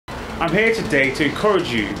I'm here today to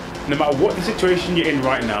encourage you, no matter what the situation you're in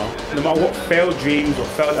right now, no matter what failed dreams or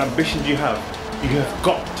failed ambitions you have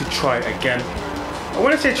got to try again. And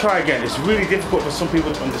when I say try again, it's really difficult for some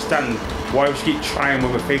people to understand why we keep trying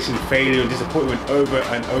when we're facing failure and disappointment over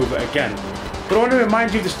and over again. But I want to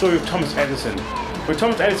remind you of the story of Thomas Edison. When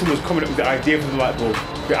Thomas Edison was coming up with the idea for the light bulb,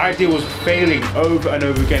 the idea was failing over and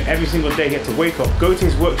over again. Every single day he had to wake up, go to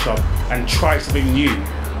his workshop and try something new.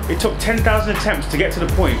 It took 10,000 attempts to get to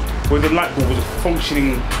the point where the light bulb was a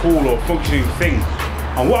functioning tool or functioning thing.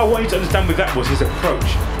 And what I want you to understand with that was his approach.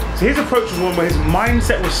 So his approach was one where his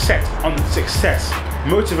mindset was set on success,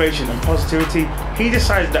 motivation and positivity. He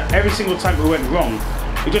decided that every single time it went wrong,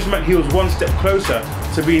 it just meant he was one step closer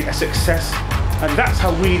to being a success. And that's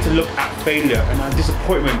how we need to look at failure and our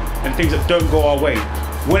disappointment and things that don't go our way.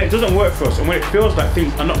 When it doesn't work for us and when it feels like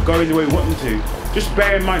things are not going the way we want them to, just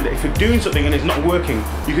bear in mind that if you're doing something and it's not working,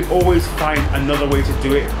 you can always find another way to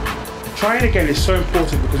do it. Trying again is so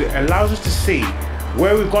important because it allows us to see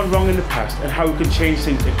where we've gone wrong in the past and how we can change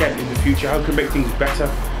things again in the future, how we can make things better.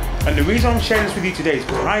 And the reason I'm sharing this with you today is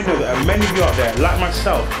because I know that there are many of you out there, like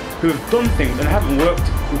myself, who have done things and haven't worked.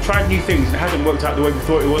 We've tried new things and it hasn't worked out the way we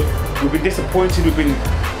thought it would. We've been disappointed, we've been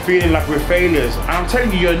feeling like we're failures. And I'm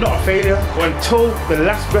telling you, you're not a failure. Until the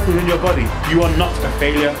last breath is in your body, you are not a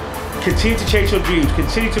failure. Continue to chase your dreams,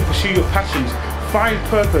 continue to pursue your passions, find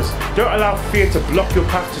purpose. Don't allow fear to block your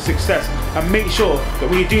path to success, and make sure that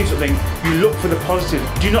when you're doing something, you look for the positive.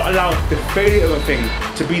 Do not allow the failure of a thing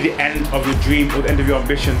to be the end of your dream or the end of your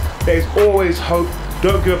ambition. There is always hope.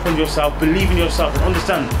 Don't give up on yourself, believe in yourself, and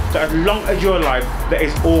understand that as long as you're alive, there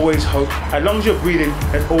is always hope. As long as you're breathing,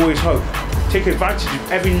 there's always hope. Take advantage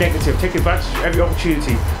of every negative, take advantage of every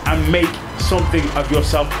opportunity, and make something of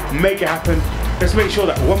yourself. Make it happen. Let's make sure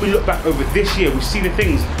that when we look back over this year, we see the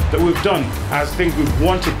things that we've done as things we've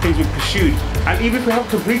wanted, things we've pursued. And even if we haven't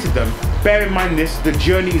completed them, bear in mind this, the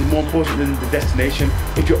journey is more important than the destination.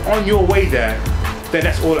 If you're on your way there, then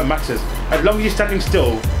that's all that matters. As long as you're standing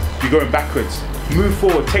still, you're going backwards. Move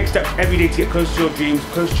forward, take steps every day to get close to your dreams,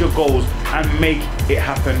 close to your goals, and make it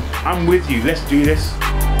happen. I'm with you, let's do this.